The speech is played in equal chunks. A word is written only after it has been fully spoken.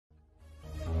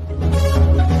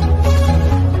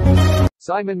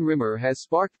Simon Rimmer has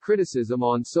sparked criticism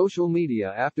on social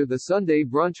media after the Sunday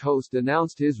Brunch host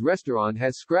announced his restaurant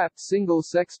has scrapped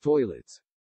single-sex toilets.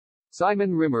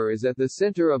 Simon Rimmer is at the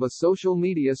center of a social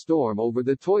media storm over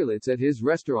the toilets at his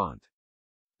restaurant.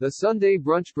 The Sunday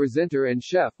Brunch presenter and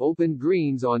chef opened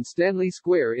Greens on Stanley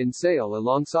Square in Sale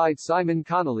alongside Simon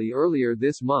Connolly earlier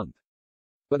this month.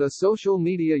 But a social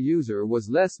media user was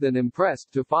less than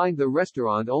impressed to find the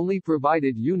restaurant only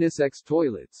provided unisex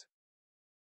toilets.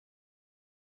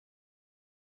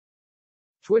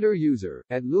 Twitter user,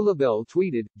 @Lulabelle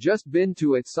tweeted, "Just been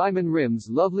to at Simon Rim's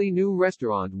lovely new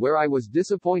restaurant where I was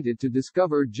disappointed to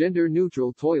discover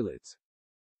gender-neutral toilets.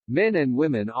 Men and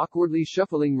women awkwardly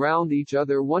shuffling round each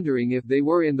other wondering if they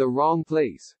were in the wrong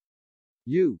place."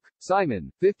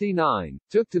 Simon, 59,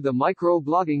 took to the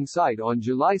micro-blogging site on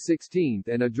July 16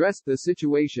 and addressed the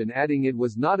situation, adding it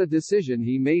was not a decision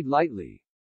he made lightly.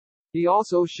 He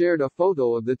also shared a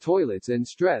photo of the toilets and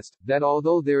stressed that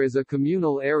although there is a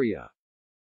communal area,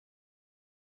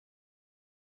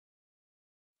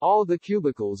 all the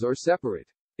cubicles are separate.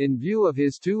 In view of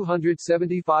his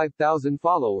 275,000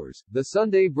 followers, the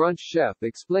Sunday Brunch chef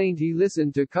explained he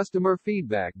listened to customer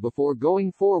feedback before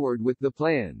going forward with the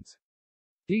plans.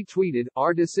 He tweeted,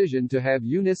 "Our decision to have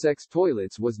unisex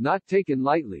toilets was not taken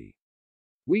lightly.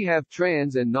 We have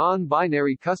trans and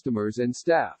non-binary customers and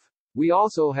staff. We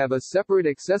also have a separate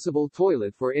accessible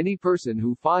toilet for any person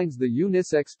who finds the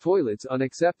unisex toilets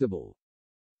unacceptable.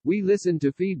 We listen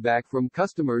to feedback from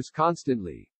customers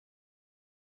constantly."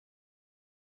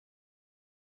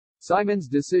 Simon's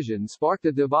decision sparked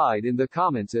a divide in the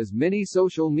comments as many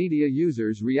social media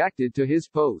users reacted to his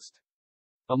post.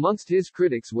 Amongst his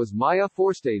critics was Maya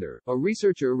Forstater, a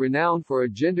researcher renowned for a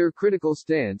gender-critical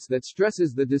stance that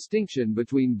stresses the distinction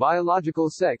between biological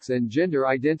sex and gender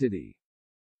identity.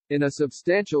 In a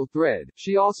substantial thread,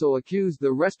 she also accused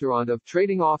the restaurant of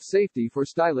trading off safety for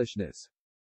stylishness.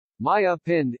 Maya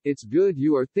penned, "It's good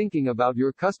you are thinking about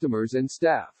your customers and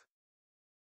staff.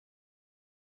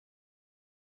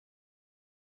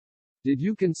 Did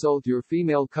you consult your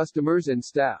female customers and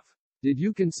staff? Did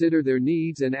you consider their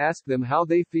needs and ask them how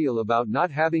they feel about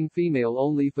not having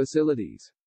female-only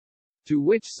facilities?" To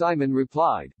which Simon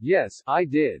replied, "Yes, I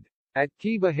did."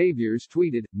 Key Behaviors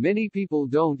tweeted, "Many people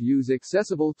don't use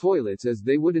accessible toilets as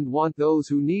they wouldn't want those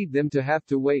who need them to have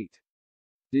to wait.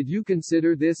 Did you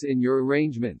consider this in your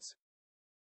arrangements?